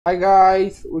Hi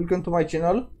guys, welcome to my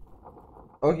channel.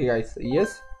 Okay guys,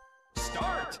 yes.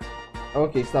 Start.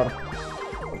 Okay, start.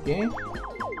 Okay.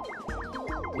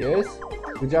 Yes.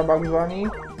 Good job Bugs Bunny.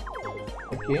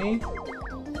 Okay.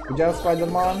 Good job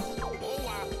Spider-Man.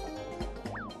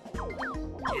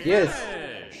 Yes.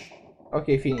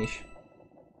 Okay, finish.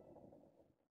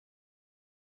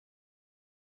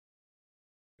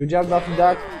 Good job Daffy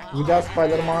Duck. Good job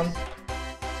Spider-Man.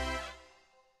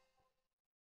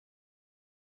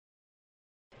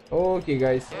 Okay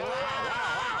guys.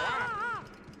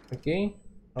 Okay.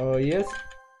 Yes.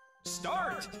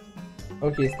 Start.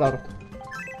 Okay, start.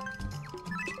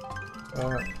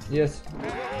 Yes.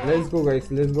 Let's go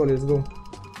guys. Let's go.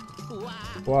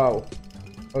 Wow.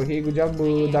 Okay, good job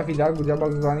Daffy Duck. Good job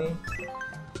Bugs Bunny.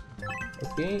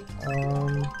 Okay.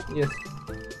 Yes.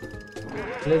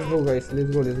 Let's go guys.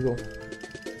 Let's go.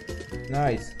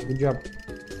 Nice. Good job.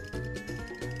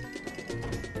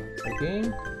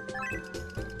 Okay.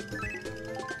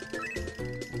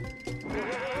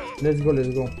 Let's go.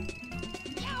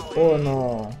 Oh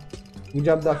no. Good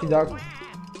job Daffy Duck.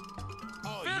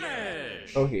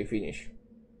 Finish. Okay, finish.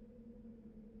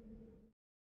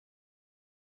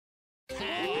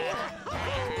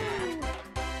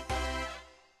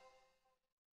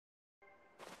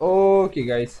 Okay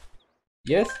guys.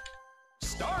 Yes.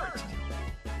 Start.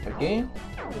 Okay.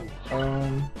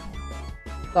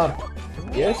 Start.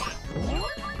 Yes.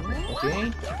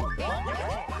 Okay.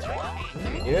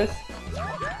 Yes.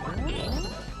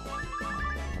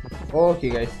 Okay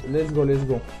guys, let's go.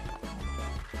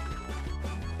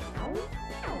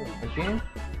 Okay.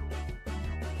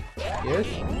 Yes.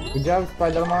 Good job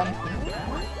Spider-Man.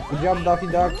 Good job Daffy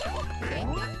Duck.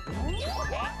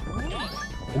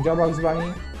 Good job Bugs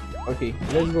Bunny. Okay,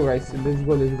 let's go guys. Let's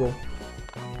go.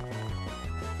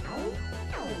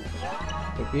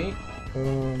 Okay.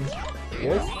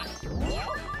 Yes.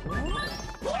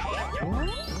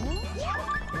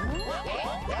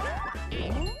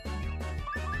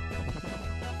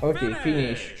 Okay,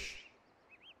 finish.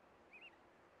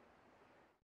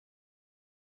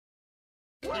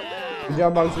 Good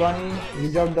job Bugs Bunny.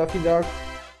 Good job Daffy Duck.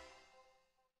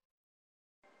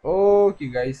 Okay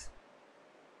guys.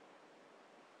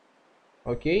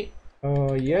 Okay.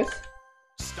 Yes.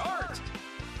 Start.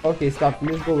 Okay, start.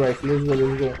 Let's go guys. Let's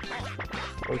go.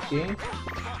 Okay.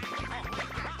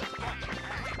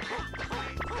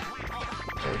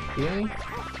 Okay.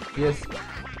 Yes.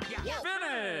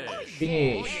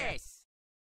 Finish.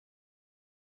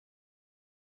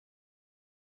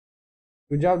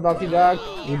 Good job Daffy Duck.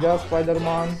 Good job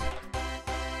Spider-Man.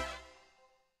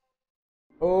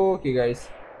 Okay guys.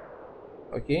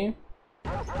 Okay.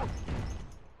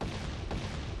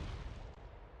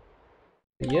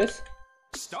 Yes.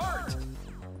 Start.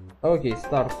 Okay,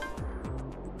 start.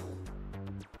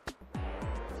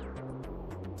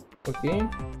 Okay.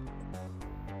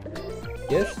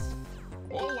 Yes.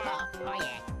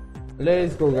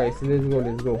 Let's go guys. Let's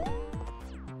go.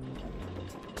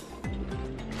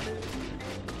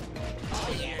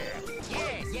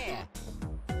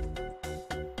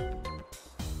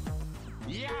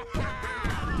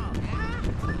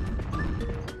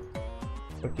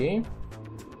 Okay.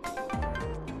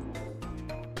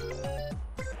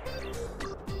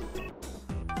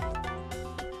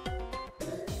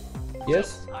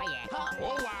 Yes.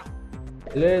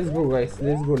 Let's go guys.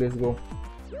 Let's go.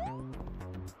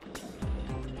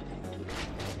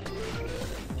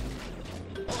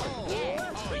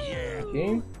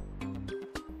 Okay.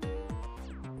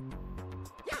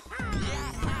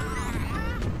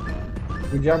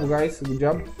 Good job guys. Good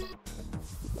job.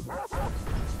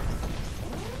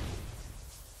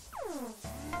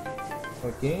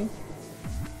 Okay.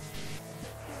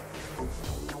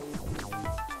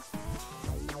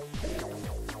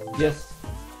 Yes.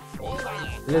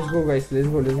 Let's go guys. Let's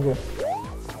go.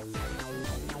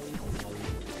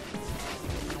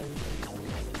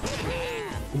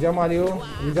 Good job Mario.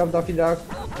 Good job Daffy Duck.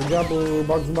 Good job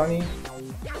Bugs Bunny.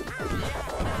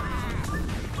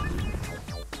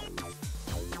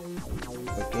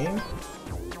 Okay.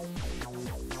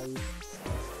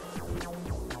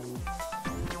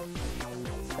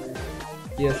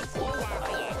 Yes.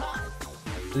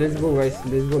 Let's go guys.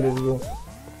 Let's go.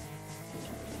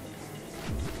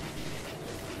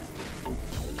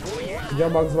 Good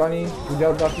job Bugs Bunny. Good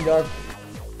job Daffy Duck.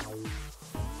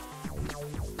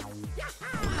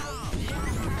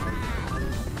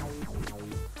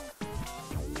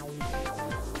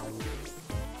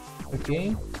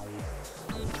 Okay.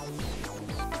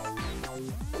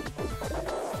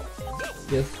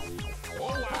 Yes.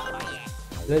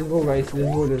 Let's go guys.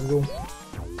 Let's go.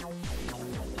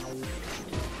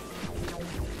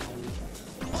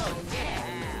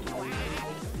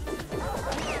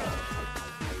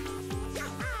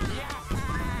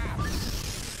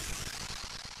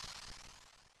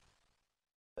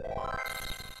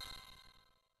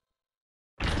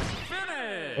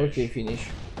 Okay, finish.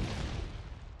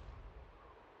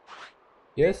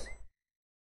 Yes.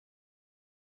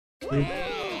 Good.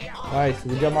 Nice.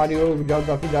 Good job, Mario. Good job,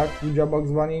 Daffy Duck. Good job,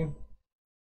 Bugs Bunny.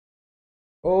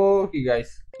 Okay,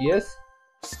 guys. Yes.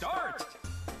 Start.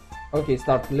 Okay,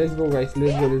 start. Let's go, guys.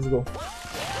 Let's go. Let's go.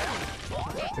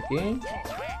 Okay.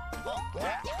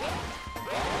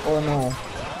 Oh no.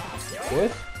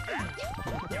 Yes.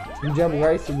 Good job,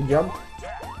 guys. Good job.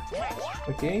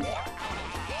 Okay.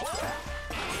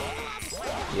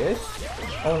 Yes.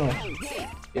 Oh no.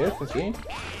 Yes. Okay.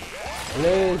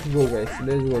 Let's go, guys.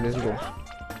 Let's go. Let's go.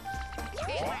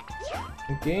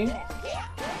 Okay.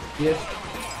 Yes.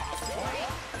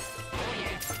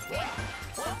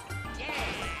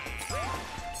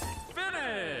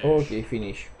 Finish. Okay,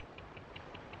 finish.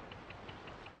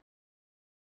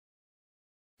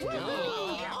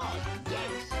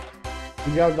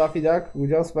 Good job, Daffy Duck. Good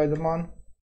job, Spider-Man.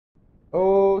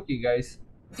 Okay, guys.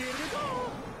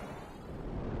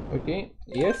 Okay.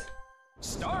 Yes.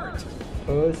 Start.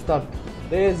 Start.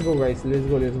 Let's go, guys. Let's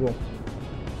go. Let's go.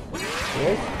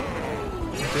 Yes.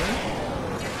 Okay.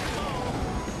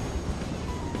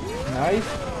 Nice.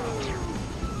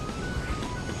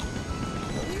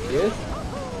 Yes.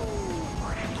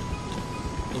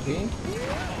 Okay.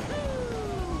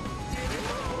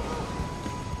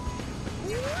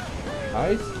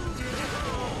 Nice.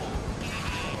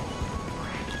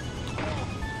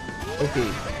 Okay.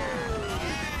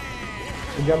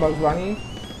 Good job, Bugs Bunny.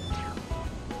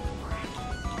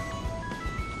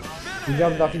 Good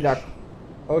job, Daffy Duck.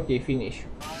 Okay, finish.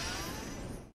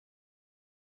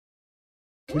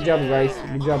 Good job, guys.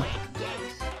 Good job.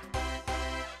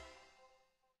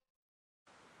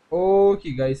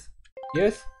 Okay, guys.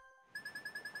 Yes.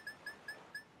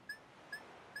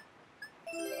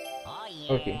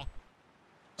 Okay.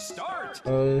 Start.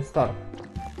 Start.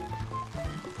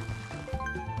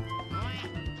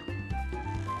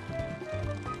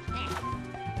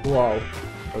 Wow.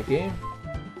 Okay.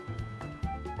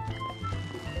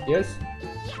 Yes.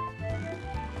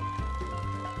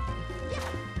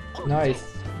 Nice.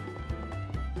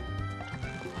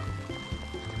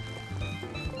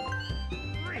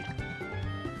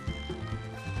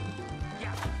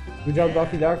 Good job,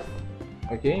 Daffy Duck.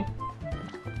 Okay.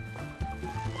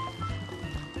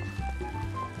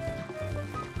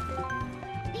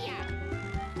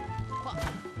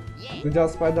 Good job,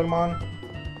 Spider-Man.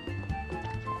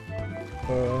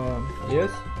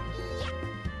 Yes.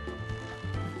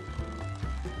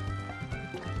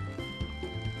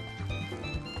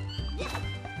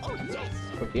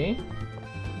 Okay.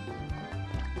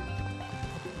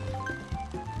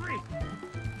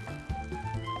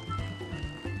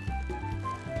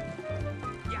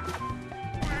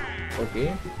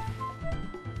 Okay.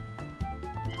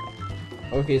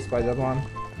 Okay, Spider-Man.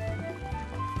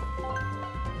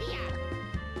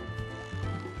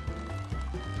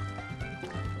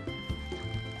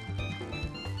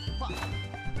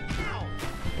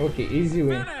 Okay, easy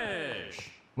win. Finish.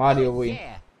 Mario win.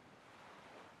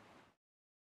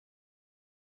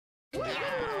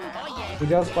 Good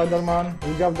job, Spider-Man.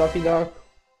 Good job, Daffy Duck.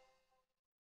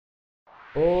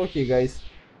 Okay, guys.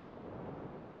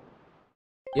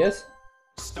 Yes.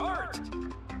 Start.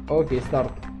 Okay,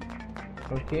 start.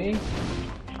 Okay.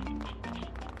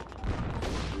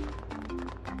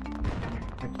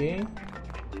 Okay.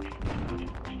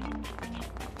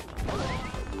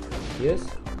 Yes.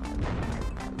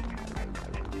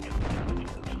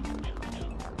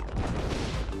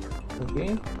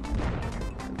 Okay.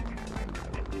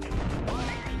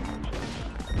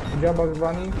 Good job, Bugs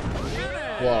Bunny.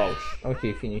 Wow.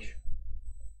 Okay, finish.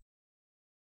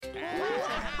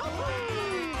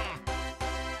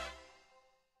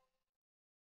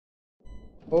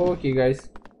 Okay, guys.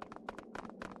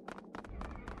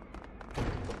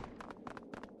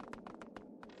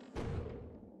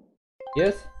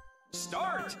 Yes.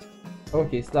 Start.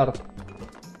 Okay, start.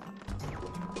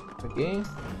 Okay.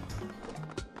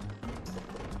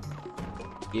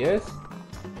 Yes.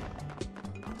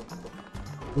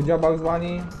 Good job, Bugs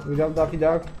Bunny. Good job, Daffy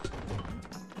Duck.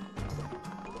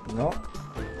 No.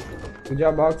 Good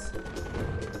job, Bugs.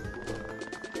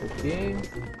 Okay.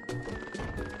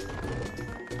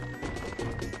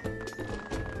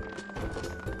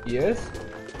 Yes.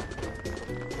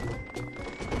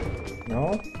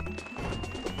 No.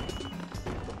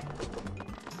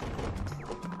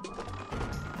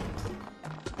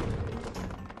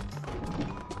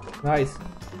 Nice.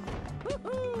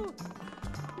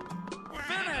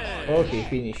 Okay,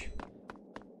 finish.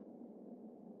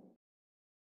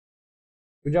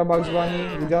 Good job, Bugs Bunny.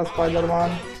 Good job,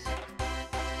 Spider-Man.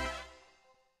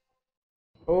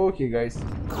 Okay, guys.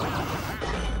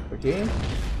 Okay.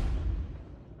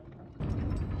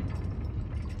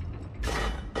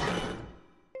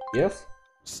 Yes.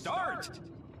 Start.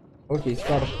 Okay,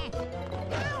 start.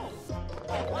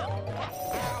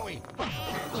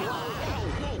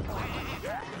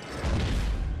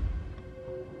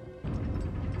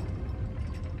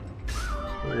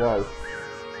 Wow.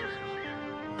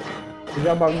 Good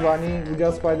job, Bugs Bunny. Good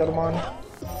job, Spider-Man.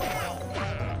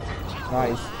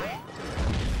 Nice.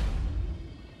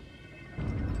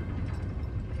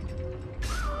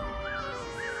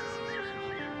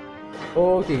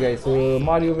 Okay, guys.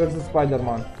 Mario versus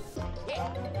Spider-Man.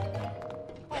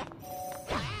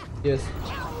 Yes.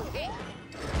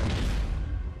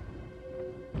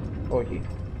 Okay.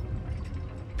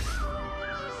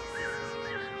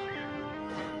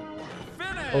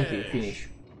 Okay, finish.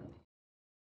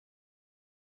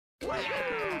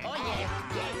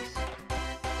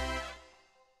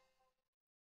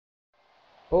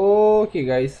 Okay,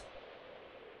 guys.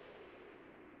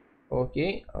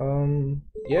 Okay.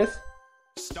 Yes.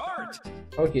 Start.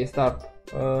 Okay, start.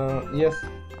 Yes.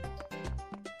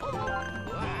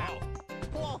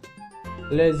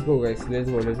 Let's go, guys. Let's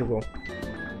go. Let's go.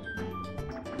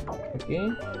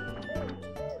 Okay.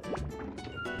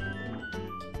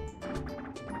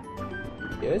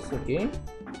 Yes. Okay.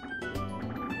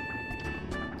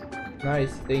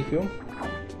 Nice. Thank you.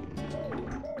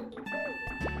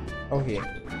 Okay.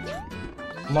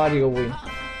 Mario win.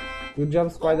 Good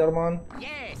job, Spider-Man.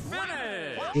 Finish.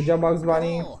 Good job, Bugs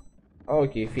Bunny.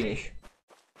 Okay, finish.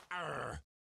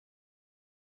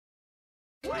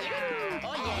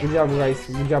 Good job, guys.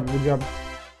 Good job. Good job.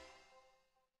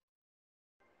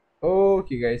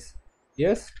 Okay, guys.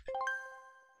 Yes.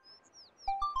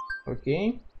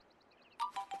 Okay.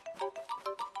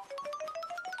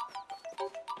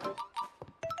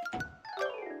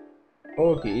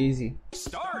 Okay, easy.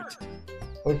 Start.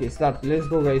 Okay, start. Let's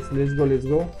go, guys. Let's go. Let's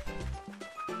go.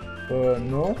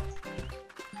 No.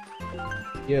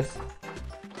 Yes.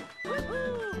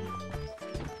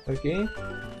 Okay.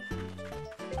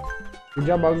 Good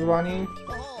job, Bugs Bunny.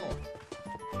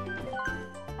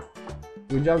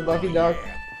 Good job, Daffy Duck.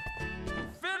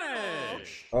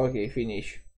 Finish. Okay,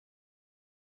 finish.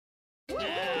 Good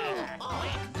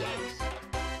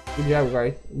job,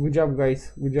 guys. Good job,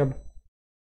 guys. Good job.